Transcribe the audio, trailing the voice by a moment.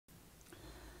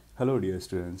Hello dear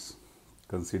students,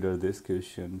 consider this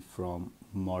question from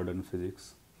modern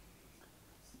physics.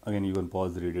 Again, you can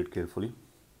pause, read it carefully.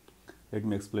 Let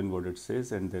me explain what it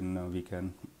says and then we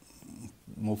can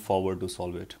move forward to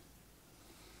solve it.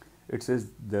 It says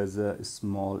there's a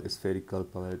small spherical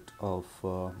pellet of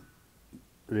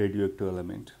radioactive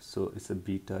element. So it's a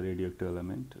beta-radioactive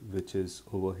element which is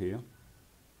over here.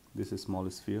 This is small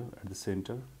sphere at the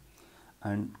center,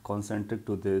 and concentric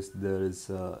to this there is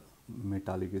a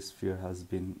metallic sphere has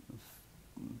been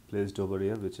placed over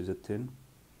here, which is a thin,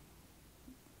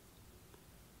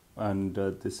 and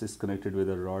this is connected with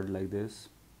a rod like this,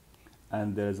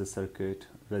 and there is a circuit,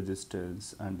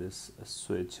 resistance, and this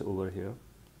switch over here.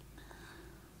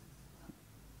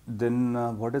 Then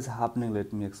what is happening,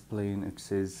 let me explain. It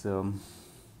says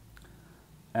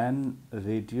n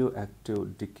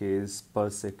radioactive decays per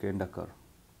second occur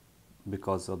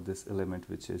because of this element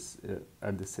which is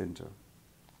at the center,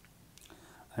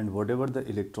 and whatever the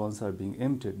electrons are being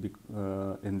emitted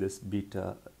in this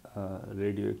beta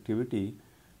radioactivity,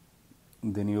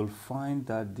 then you'll find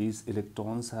that these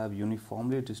electrons have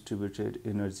uniformly distributed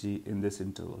energy in this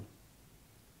interval,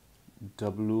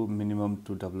 W minimum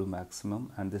to W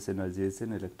maximum, and this energy is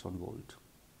in electron volt.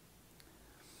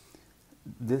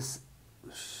 This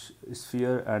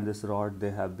sphere and this rod,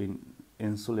 they have been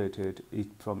insulated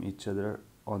from each other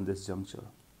on this juncture,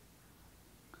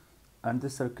 and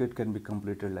this circuit can be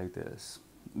completed like this.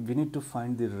 We need to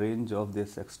find the range of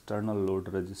this external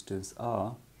load resistance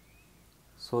R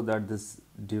so that this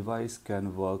device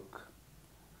can work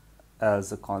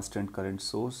as a constant current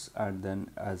source and then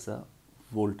as a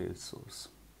voltage source.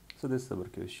 So this is our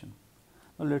question.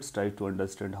 Now let's try to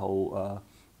understand how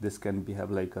this can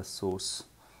behave like a source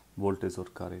voltage or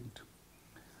current.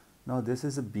 Now this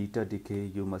is a beta decay.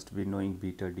 You must be knowing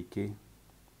beta decay.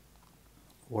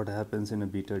 What happens in a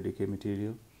beta decay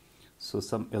material? So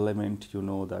some element, you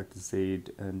know, that Z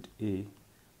and A,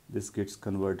 this gets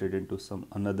converted into some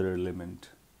another element,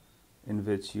 in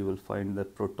which you will find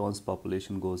that protons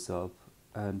population goes up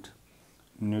and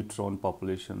neutron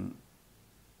population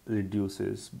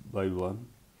reduces by 1.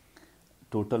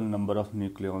 Total number of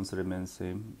nucleons remains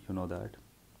same, you know that,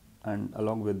 and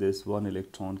along with this one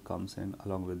electron comes in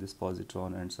along with this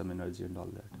positron and some energy and all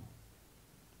that.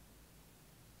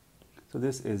 So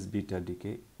this is beta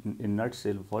decay. In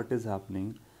nutshell, what is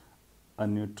happening? A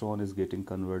neutron is getting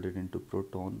converted into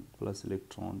proton plus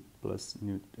electron plus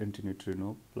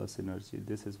antineutrino plus energy.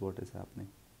 This is what is happening.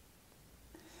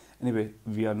 Anyway,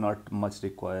 we are not much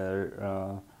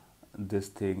require this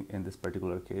thing in this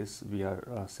particular case. We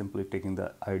are simply taking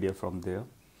the idea from there.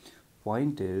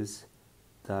 Point is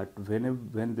that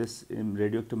when this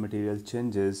radioactive material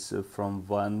changes from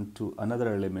one to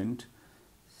another element,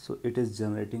 so it is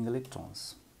generating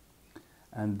electrons,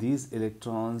 and these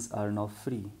electrons are now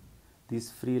free. These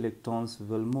free electrons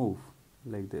will move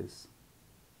like this,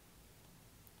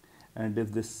 and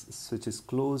if this switch is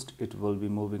closed, it will be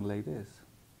moving like this,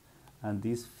 and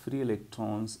these free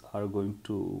electrons are going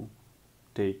to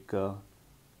take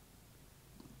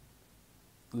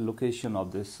location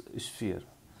of this sphere.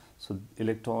 So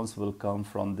electrons will come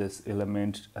from this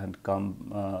element and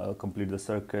complete the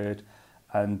circuit,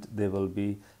 and they will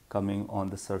be coming on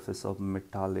the surface of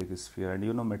metallic sphere, and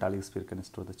you know metallic sphere can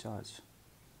store the charge.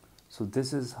 So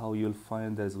this is how you'll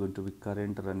find there is going to be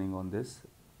current running on this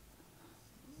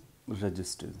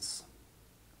resistance.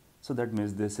 So that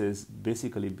means this is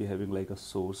basically behaving like a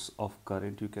source of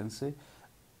current, you can say,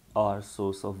 or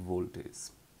source of voltage.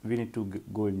 We need to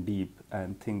go in deep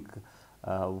and think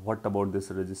what about this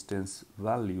resistance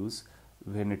values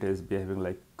when it is behaving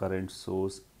like current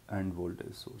source and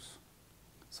voltage source.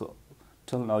 So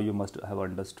till now you must have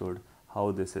understood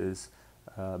how this is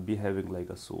behaving like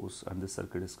a source, and the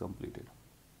circuit is completed.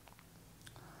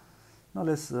 Now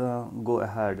let's go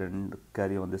ahead and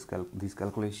carry on these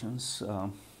calculations.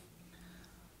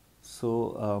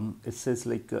 It says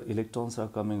like electrons are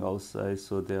coming outside,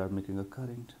 so they are making a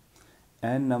current.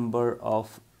 N number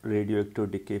of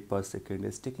radioactive decay per second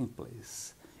is taking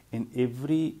place. In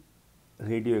every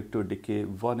radioactive decay,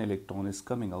 one electron is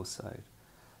coming outside.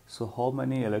 So how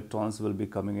many electrons will be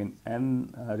coming in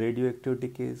n radioactive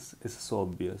decays is so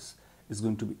obvious. It's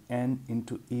going to be n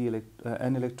into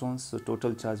n electrons, so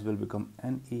total charge will become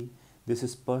Ne. This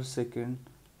is per second.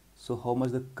 So how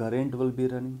much the current will be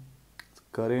running?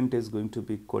 Current is going to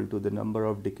be equal to the number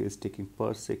of decays taking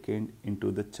per second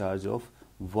into the charge of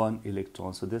one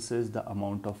electron. So this is the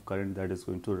amount of current that is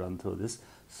going to run through this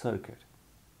circuit.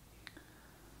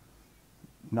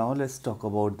 Now let's talk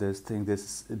about this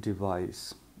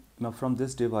device. Now from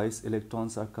this device,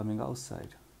 electrons are coming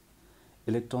outside.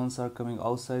 Electrons are coming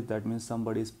outside, that means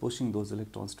somebody is pushing those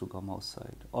electrons to come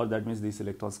outside, or that means these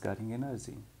electrons carrying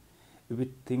energy. If we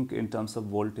think in terms of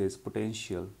voltage,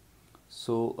 potential,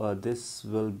 so this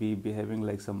will be behaving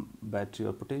like some battery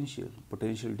or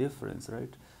potential difference,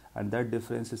 right? And that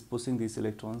difference is pushing these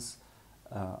electrons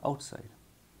outside.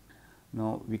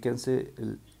 Now we can say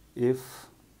if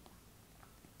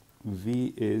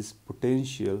V is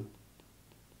potential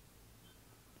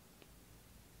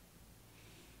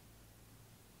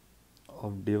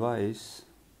of device,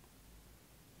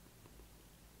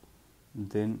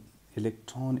 then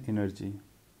electron energy,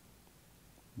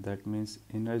 that means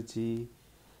energy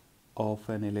of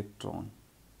an electron,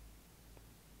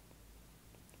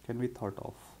 can be thought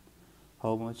of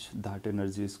how much that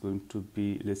energy is going to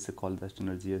be. Let's say call that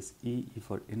energy as E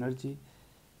for energy,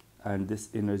 and this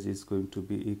energy is going to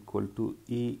be equal to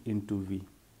E into V,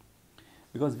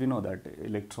 because we know that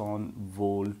electron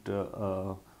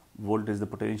volt is the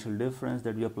potential difference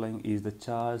that we are applying, E is the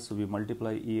charge, so we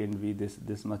multiply E and V,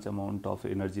 this much amount of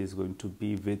energy is going to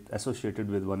be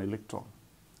associated with one electron,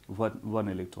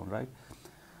 right?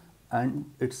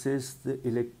 And it says the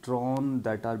electron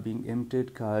that are being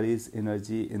emitted carries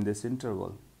energy in this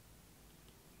interval.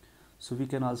 So we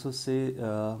can also say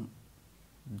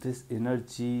this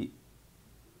energy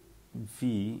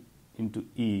V into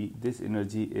E, this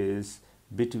energy is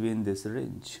between this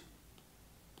range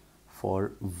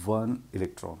for one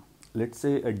electron. Let's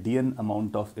say a dn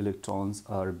amount of electrons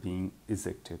are being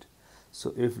ejected.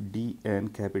 So if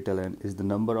dn, capital N, is the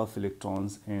number of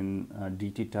electrons in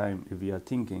dt time, if we are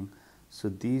thinking, so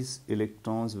these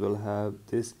electrons will have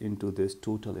this into this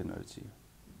total energy,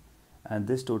 and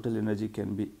this total energy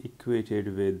can be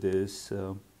equated with this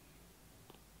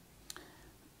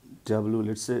W.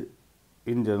 Let's say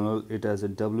in general it has a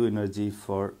W energy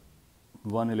for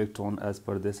one electron as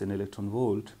per this in electron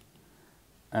volt,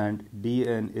 and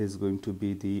dn is going to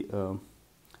be the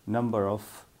number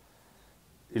of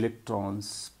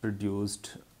electrons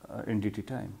produced in dt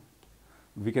time.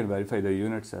 We can verify the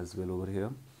units as well over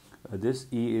here. This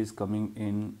E is coming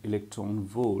in electron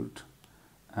volt,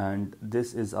 and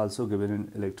this is also given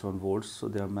in electron volts, so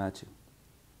they are matching.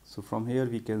 So from here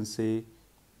we can say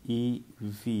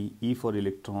EV, E for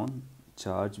electron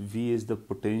charge, V is the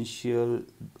potential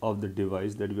of the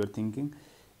device that we are thinking,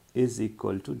 is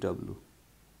equal to W.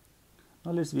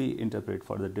 Now let's interpret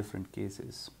for the different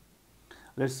cases.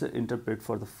 Let's interpret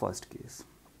for the first case.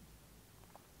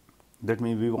 That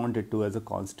means we want it to as a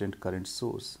constant current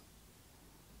source.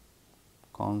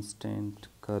 Constant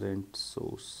current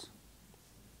source.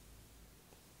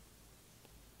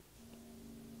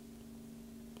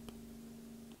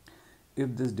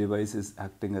 If this device is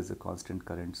acting as a constant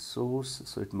current source,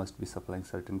 so it must be supplying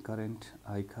certain current,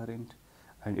 I current,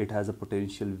 and it has a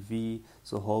potential V.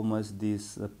 So how much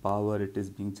this power it is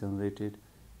being generated?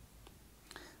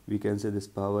 We can say this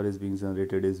power is being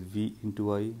generated is V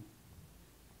into I,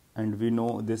 and we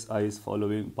know this I is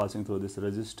passing through this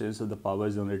resistance, so the power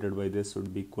generated by this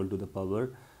should be equal to the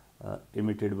power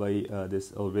emitted by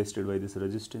this or wasted by this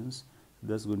resistance.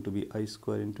 That's going to be I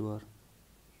square into R.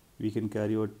 We can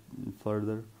carry out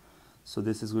further, so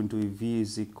this is going to be V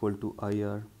is equal to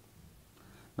IR.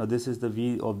 Now this is the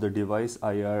V of the device,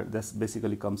 IR, that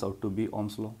basically comes out to be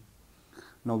Ohm's law.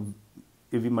 Now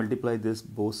if we multiply this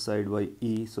both side by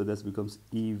E, so that becomes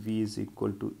EV is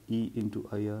equal to E into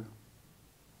IR.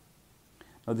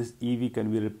 Now this EV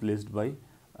can be replaced by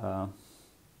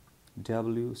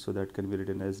W, so that can be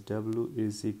written as W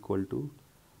is equal to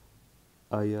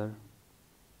IR.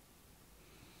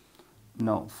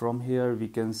 Now from here we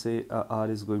can say R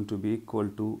is going to be equal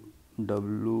to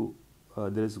W,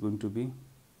 there is going to be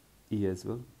E as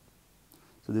well.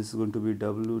 So this is going to be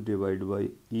W divided by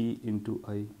E into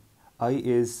I. I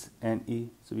is NE,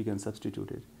 so we can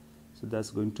substitute it. So that's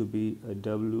going to be a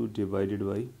W divided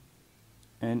by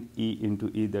NE into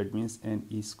E, that means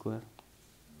NE square.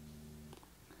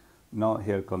 Now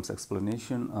here comes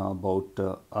explanation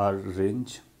about R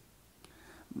range.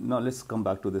 Now let's come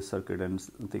back to this circuit and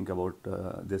think about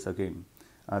this again.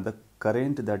 The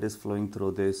current that is flowing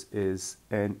through this is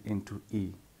N into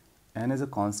E. N is a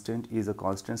constant, E is a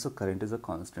constant, so current is a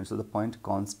constant. So the point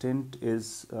constant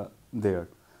is there,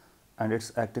 and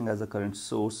it's acting as a current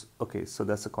source. Okay, so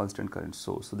that's a constant current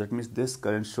source. So that means this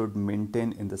current should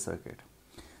maintain in the circuit.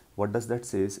 What does that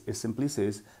say? It simply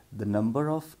says the number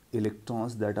of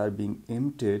electrons that are being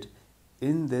emitted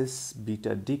in this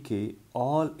beta decay,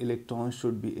 all electrons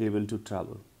should be able to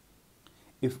travel.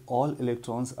 If all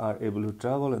electrons are able to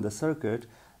travel in the circuit,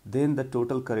 then the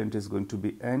total current is going to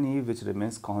be NE, which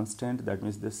remains constant. That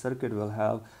means this circuit will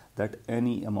have that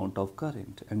NE amount of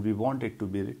current, and we want it to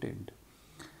be retained.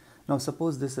 Now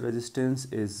suppose this resistance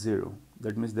is 0,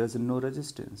 that means there is no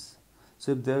resistance.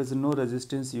 So if there is no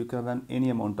resistance, you can run any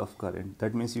amount of current.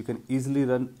 That means you can easily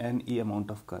run any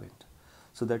amount of current.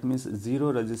 So that means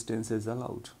 0 resistance is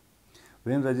allowed.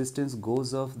 When resistance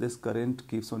goes off, this current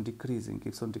keeps on decreasing.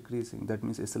 That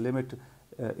means its limit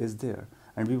is there.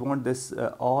 And we want this,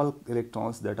 all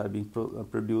electrons that are being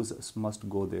produced must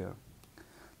go there.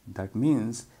 That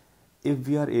means if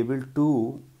we are able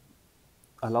to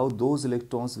allow those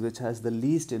electrons which has the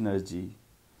least energy,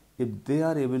 if they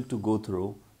are able to go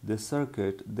through this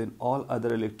circuit, then all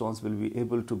other electrons will be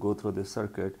able to go through this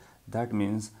circuit. That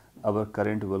means our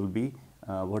current will be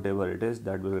whatever it is,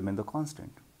 that will remain the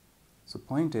constant. So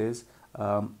point is,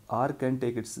 R can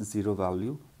take its 0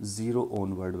 value, 0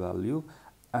 onward value,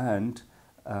 and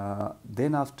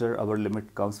then after our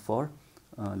limit comes for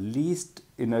least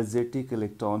energetic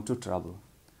electron to travel.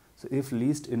 So if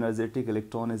least energetic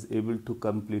electron is able to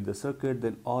complete the circuit,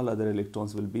 then all other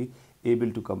electrons will be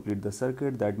able to complete the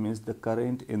circuit. That means the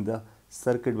current in the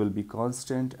circuit will be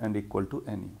constant and equal to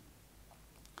NE.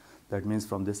 That means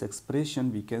from this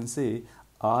expression we can say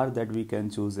R that we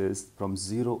can choose is from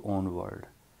 0 onward,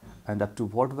 and up to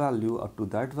what value? Up to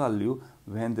that value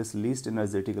when this least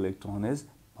energetic electron is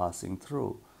passing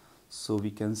through. So we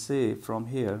can say from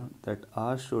here that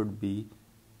R should be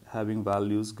having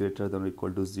values greater than or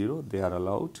equal to 0. They are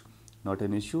allowed, not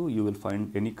an issue. You will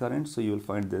find any current, so you will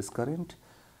find this current,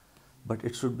 but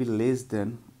it should be less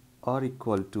than or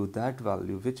equal to that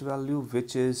value. Which value?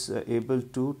 Which is able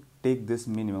to take this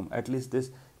minimum, at least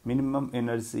this minimum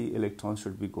energy electron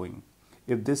should be going.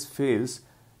 If this fails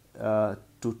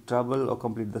to travel or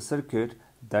complete the circuit,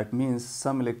 that means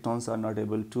some electrons are not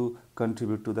able to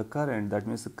contribute to the current. That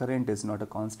means the current is not a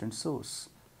constant source.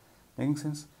 Making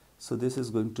sense? So this is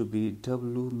going to be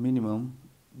W minimum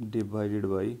divided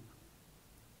by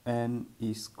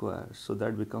NE square. So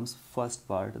that becomes first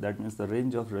part. That means the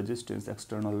range of resistance,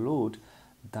 external load,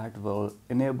 that will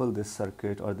enable this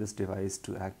circuit or this device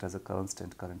to act as a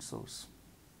constant current source.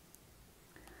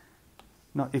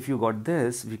 Now if you got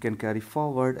this, we can carry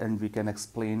forward and we can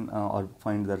explain or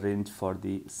find the range for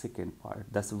the second part.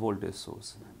 That's a voltage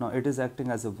source. Now it is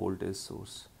acting as a voltage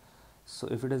source. So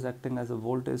if it is acting as a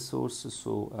voltage source,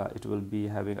 so it will be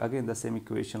having again the same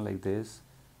equation like this,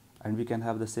 and we can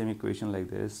have the same equation like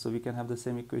this. So we can have the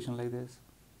same equation like this,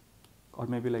 or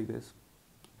maybe like this.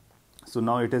 So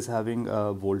now it is having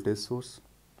a voltage source.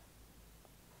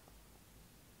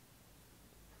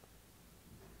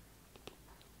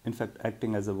 In fact,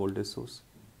 acting as a voltage source.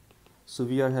 So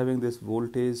we are having this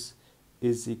voltage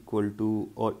is equal to,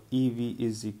 or EV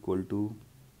is equal to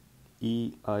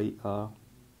EIR.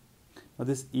 Now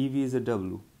this EV is a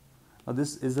W. Now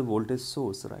this is a voltage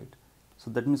source, right?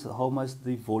 So that means how much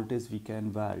the voltage we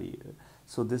can vary.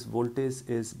 So this voltage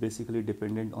is basically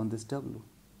dependent on this W.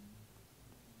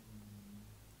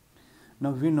 Now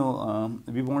we know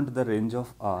we want the range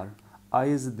of R. I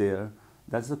is there,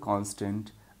 that's a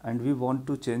constant, and we want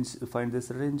to find this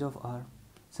range of R.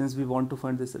 Since we want to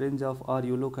find this range of R,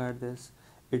 you look at this.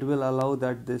 It will allow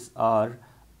that this R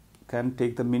can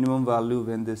take the minimum value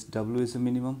when this W is a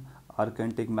minimum. R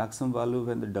can take maximum value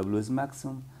when the W is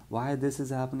maximum. Why this is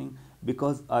happening?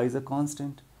 Because I is a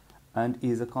constant and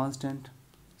E is a constant.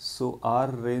 So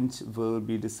our range will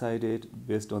be decided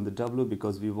based on the W,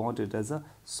 because we want it as a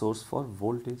source for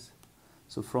voltage.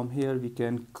 So from here we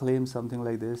can claim something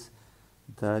like this,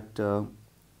 that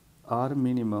R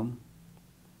minimum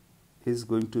is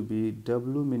going to be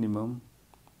W minimum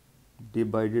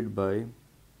divided by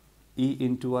E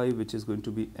into I, which is going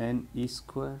to be NE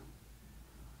square,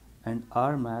 and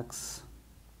R max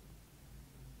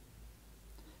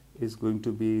is going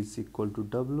to be is equal to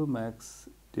W max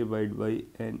divided by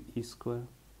NE square.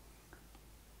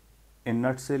 In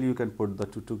nutshell, you can put the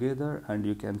two together and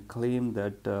you can claim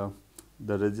that the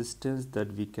resistance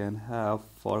that we can have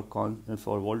for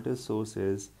voltage source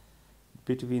is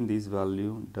between these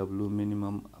value W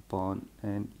minimum upon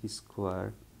NE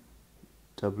square.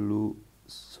 W,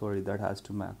 sorry, that has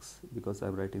to max because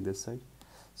I'm writing this side.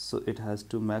 So it has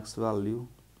to max value,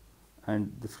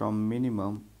 and from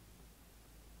minimum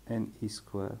NE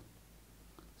square.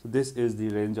 So this is the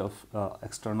range of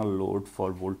external load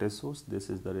for voltage source. This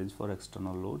is the range for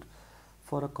external load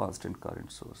for a constant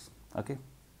current source. Okay,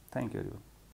 thank you everyone.